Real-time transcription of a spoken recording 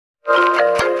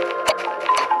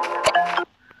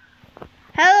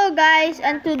Hello guys,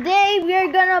 and today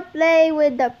we're gonna play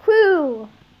with the crew.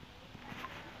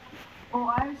 Oh,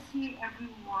 I see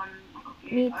everyone.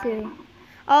 Okay, Me too.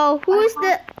 Oh, who's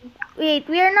the... Wait,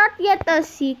 we are not yet a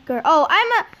seeker. Oh,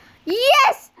 I'm a...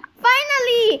 Yes!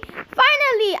 Finally!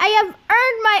 Finally! I have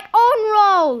earned my own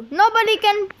role. Nobody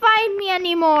can find me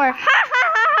anymore. Ha ha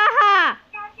ha ha ha!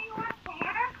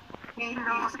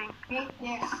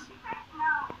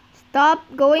 Stop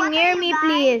going near me,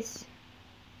 please.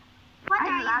 What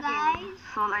are you guys?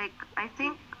 So like, I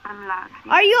think I'm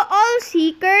lagging. Are you all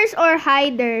seekers or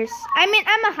hiders? I mean,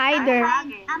 I'm a hider.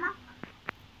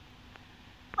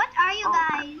 What are you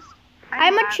guys?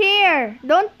 I'm a chair.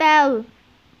 Don't tell.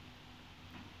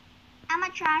 I'm a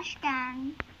trash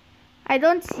can. I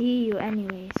don't see you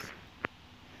anyways.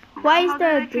 Why is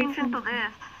there a difference?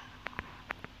 This?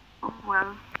 Oh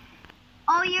well.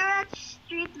 Oh, you're a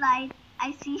street light.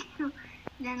 I see you,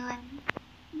 Linlin.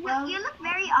 Well, you look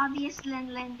very obvious,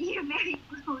 Linlin. You're very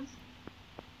close.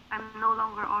 I'm no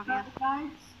longer obvious. Guys,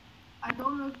 I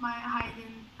don't know if my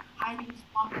hiding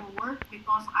spot will work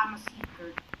because I'm a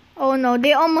seeker. Oh no,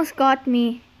 they almost got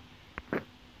me.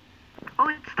 Oh,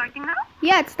 it's starting now?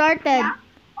 Yeah, it started. Yeah?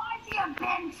 Oh, I see a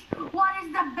bench. What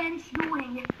is the bench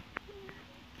doing?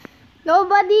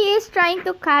 Nobody is trying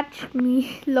to catch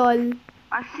me, lol.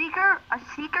 A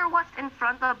seeker was in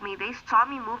front of me. They saw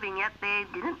me moving, yet they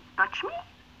didn't touch me.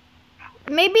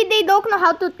 Maybe they don't know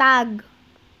how to tag.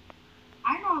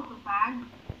 I know how to tag.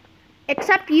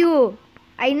 Except you.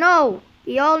 I know.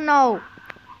 We all know.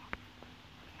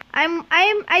 I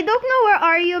don't know where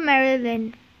are you,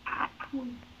 Marilyn.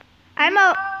 I'm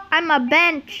a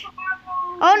bench.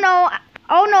 Oh no,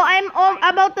 I'm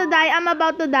about to die. I'm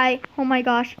about to die. Oh my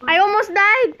gosh. I almost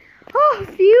died. Oh,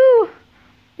 phew.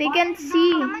 They can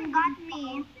see. Someone got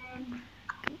me.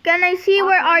 Can I see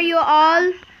where are you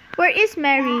all? Where is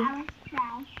Mary? I was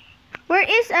trash. Where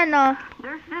is Anna?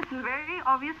 There's this very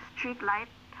obvious street light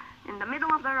in the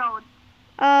middle of the road.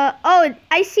 Oh,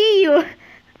 I see you.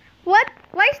 What?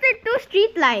 Why is there two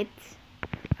street lights?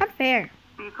 Not fair.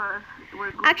 Because we're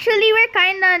good. Actually, we're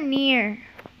kinda near.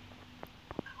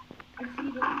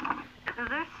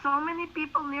 There's so many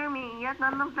people near me, yet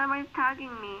none of them are tagging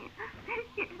me.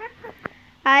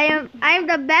 I'm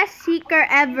the best seeker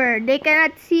ever. They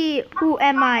cannot see who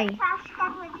am I. Trash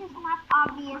can, which is not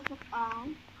obvious at all.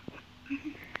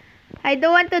 I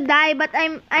don't want to die, but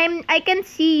I can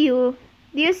see you.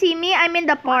 Do you see me? I'm in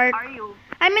the park. Where are you?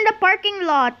 I'm in the parking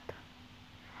lot.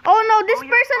 Oh no, this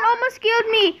person almost killed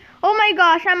me. Oh my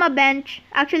gosh, I'm a bench.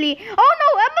 Actually, oh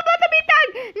no, I'm about to be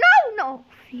tagged. No.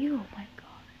 Phew, oh my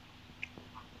god.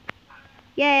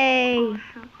 Yay. Oh,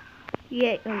 shoot.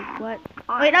 Yay. Oh, what?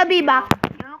 Oh, Wait, I'll be back.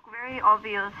 You look very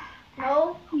obvious.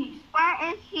 No.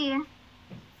 Where is he?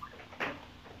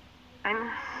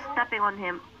 I'm stepping on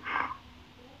him.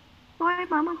 Why,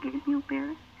 Mama gave you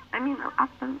pears? I mean,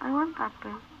 apple. I want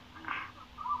apple.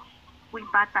 Wait,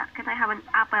 Bata, can I have an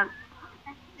apple?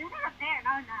 This is a pear,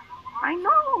 no. I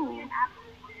know.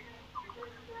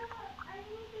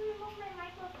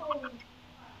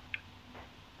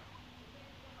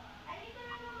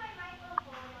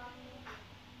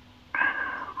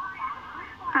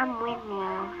 I'm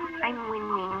winning.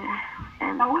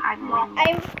 And I'm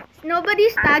winning.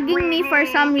 Nobody's tagging me for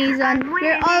some reason. I'm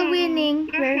We're all winning.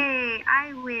 Yay,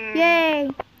 I win. Yay.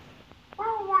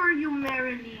 Where were you,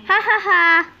 Marilyn? Ha ha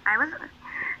ha. I was.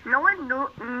 No one knew.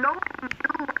 I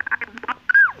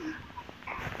was.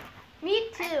 Me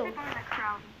too. I'm in the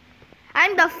crowd.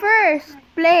 I'm the first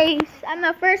place. I'm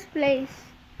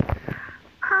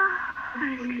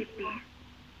Sleepy.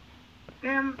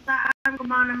 I'm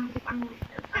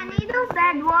Can we do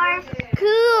bed wars?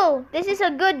 Cool. This is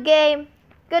a good game.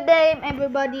 Good game,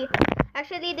 everybody.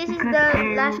 Actually, this is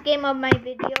the last game of my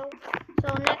video.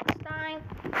 So next time.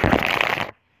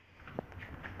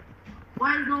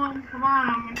 Why going? Come on,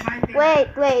 I'm inviting. Wait.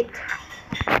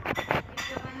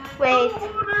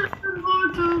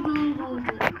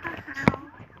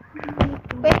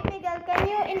 Wait, Miguel, can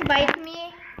you invite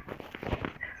me?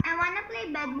 I wanna play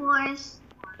bed wars.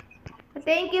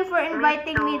 Thank you for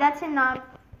inviting me. That's enough.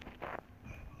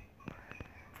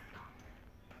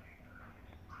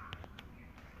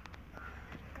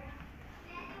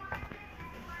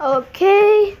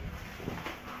 Okay.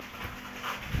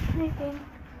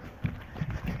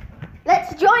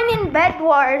 Let's join in Bed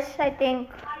Wars, I think.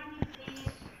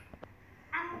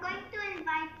 I'm going to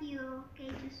invite you. Okay,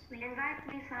 just wait. Invite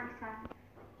me, Samson.